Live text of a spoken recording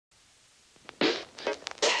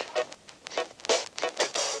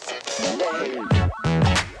Hey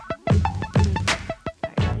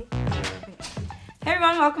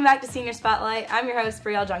everyone, welcome back to Senior Spotlight. I'm your host,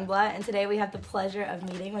 Brielle Jungblatt, and today we have the pleasure of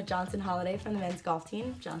meeting with Johnson Holliday from the men's golf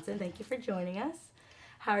team. Johnson, thank you for joining us.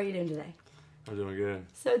 How are you doing today? I'm doing good.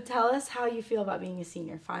 So tell us how you feel about being a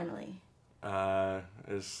senior, finally.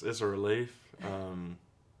 It's a relief.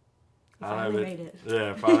 Finally made it.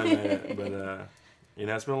 Yeah, finally made it. But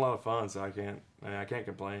it's been a lot of fun, so I can't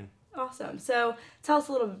complain. Awesome. So tell us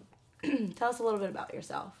a little bit about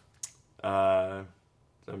yourself. I'm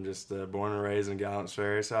just born and raised in Gallants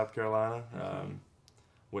Ferry, South Carolina.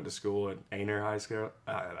 Went to school at Ainer High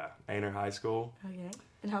School. Okay.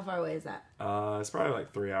 And how far away is that? It's probably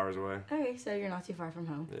like 3 hours away. Okay, so you're not too far from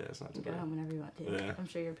home. Yeah, it's not too You can go bad. home whenever you want to. Yeah. I'm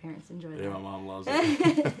sure your parents enjoy that. Yeah, my mom loves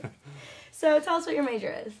it. So tell us what your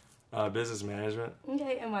major is. Business management.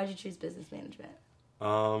 Okay, and why did you choose business management?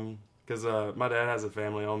 Because my dad has a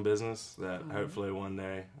family-owned business that hopefully one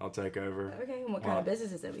day I'll take over. Okay, and what kind of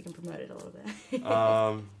business is it? We can promote it a little bit.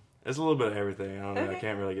 It's a little bit of everything. I don't know. Okay. I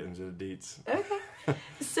can't really get into the deets. Okay.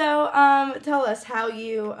 So tell us how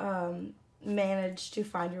you managed to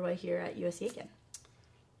find your way here at USC Aiken.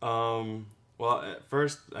 Well, at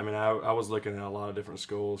first, I was looking at a lot of different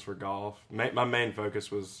schools for golf. My main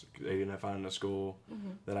focus was, finding a school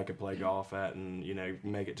that I could play golf at and,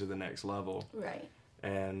 make it to the next level. Right.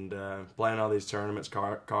 And playing all these tournaments,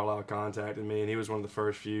 Carlisle contacted me, and he was one of the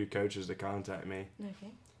first few coaches to contact me.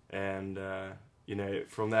 Okay. And,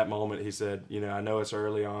 from that moment, he said, I know it's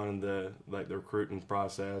early on in the recruiting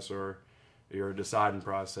process or your deciding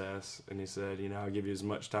process. And he said, I'll give you as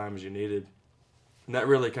much time as you needed. And that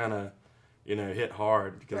really kind of, hit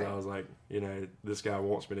hard because Right. I was like, this guy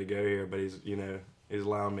wants me to go here, but he's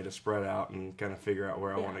allowing me to spread out and kind of figure out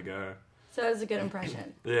where I want to go. So it was a good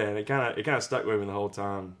impression. Yeah, and it kind of stuck with me the whole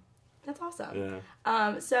time. That's awesome.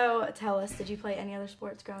 Yeah. So tell us, did you play any other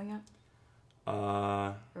sports growing up?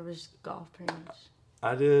 Or was just golf pretty much?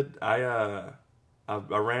 I did. I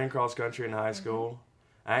ran cross country in high school.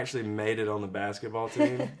 I actually made it on the basketball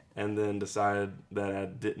team and then decided that I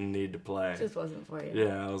didn't need to play. It just wasn't for you.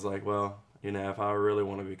 Yeah, I was like, well, if I really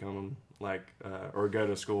want to become or go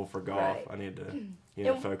to school for golf, Right. I need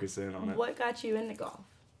to, focus in on it. What got you into golf?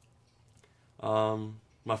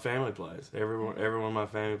 My family plays. Everyone in my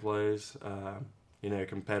family plays.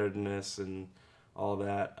 Competitiveness and all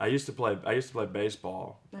that. I used to play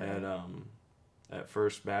baseball at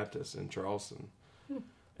First Baptist in Charleston,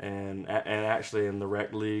 and actually in the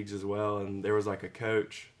rec leagues as well. And there was a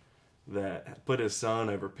coach that put his son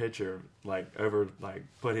over pitcher,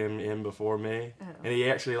 put him in before me, and he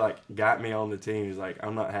actually got me on the team. He's like,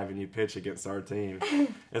 I'm not having you pitch against our team,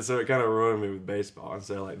 and so it kind of ruined me with baseball. And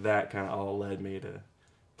so that kind of all led me to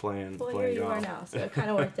playing Well, playing here you golf. are now, so it kind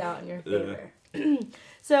of worked out in your favor.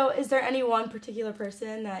 So is there any one particular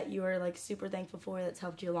person that you are super thankful for that's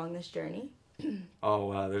helped you along this journey? Oh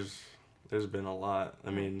wow, there's been a lot. I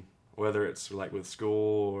mean, whether it's with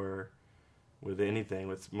school or with anything,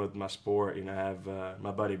 with my sport, I have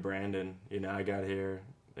my buddy Brandon. I got here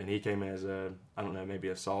and he came in as maybe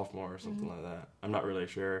a sophomore or something like that. I'm not really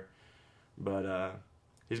sure, but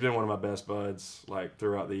he's been one of my best buds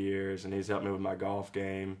throughout the years, and he's helped me with my golf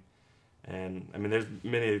game. And there's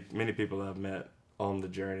many people that I've met on the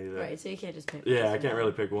journey. Right, so you can't just pick. Yeah, I can't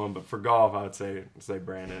really pick one, but for golf, I would say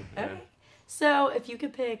Brandon. Okay. Yeah. So if you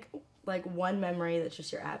could pick one memory that's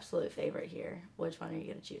just your absolute favorite here, which one are you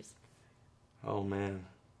gonna choose? Oh man,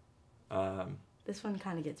 This one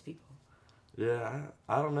kind of gets people. yeah,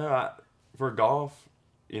 I don't know. For golf,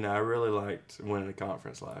 I really liked winning the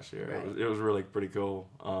conference last year. Right. It was really pretty cool.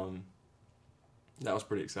 That was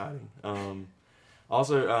pretty exciting.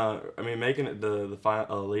 Also, making it the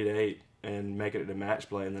final Elite Eight and making it to match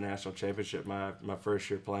play in the national championship. My first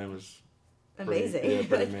year playing was Amazing.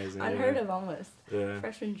 pretty amazing. Unheard of almost. Yeah.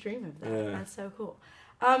 Freshman dream of that. Yeah. That's so cool.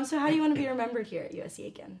 So how do you want to be remembered here at USC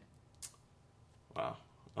Aiken? Wow.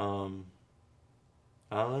 I don't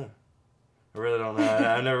know. I really don't know.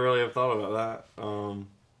 I never really have thought about that. I don't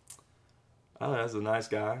know. He's a nice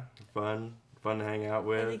guy. Fun to hang out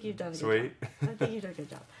with. I think you've done a good Sweet. job. I think you've done a good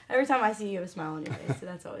job. Every time I see you, you have a smile on your face, so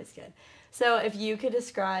that's always good. So if you could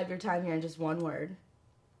describe your time here in just one word,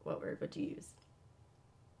 what word would you use?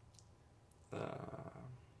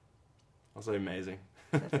 I'll say amazing.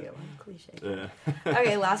 That's a good one. Cliche. Yeah.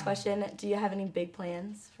 Okay, last question. Do you have any big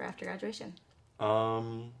plans for after graduation?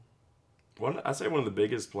 I'd say one of the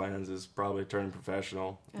biggest plans is probably turning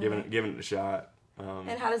professional, giving it a shot.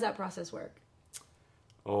 And how does that process work?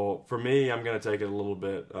 Well, for me, I'm going to take it a little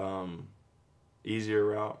bit easier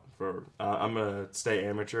route. I'm going to stay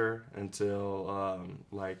amateur until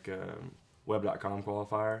web.com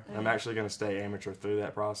qualifier. I'm actually going to stay amateur through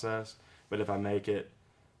that process, but if I make it,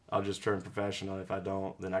 I'll just turn professional. If I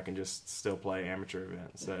don't, then I can just still play amateur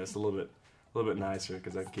events. So it's a little bit nicer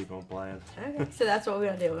because I can keep on playing. Okay, so that's what we're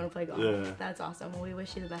going to do. We're going to play golf. Yeah. That's awesome. Well, we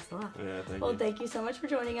wish you the best of luck. Yeah, thank you. Well, thank you so much for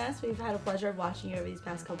joining us. We've had a pleasure of watching you over these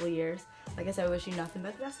past couple of years. Like I said, we wish you nothing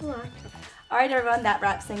but the best of luck. All right, everyone, that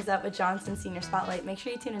wraps things up with Johnson Senior Spotlight. Make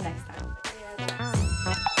sure you tune in next time.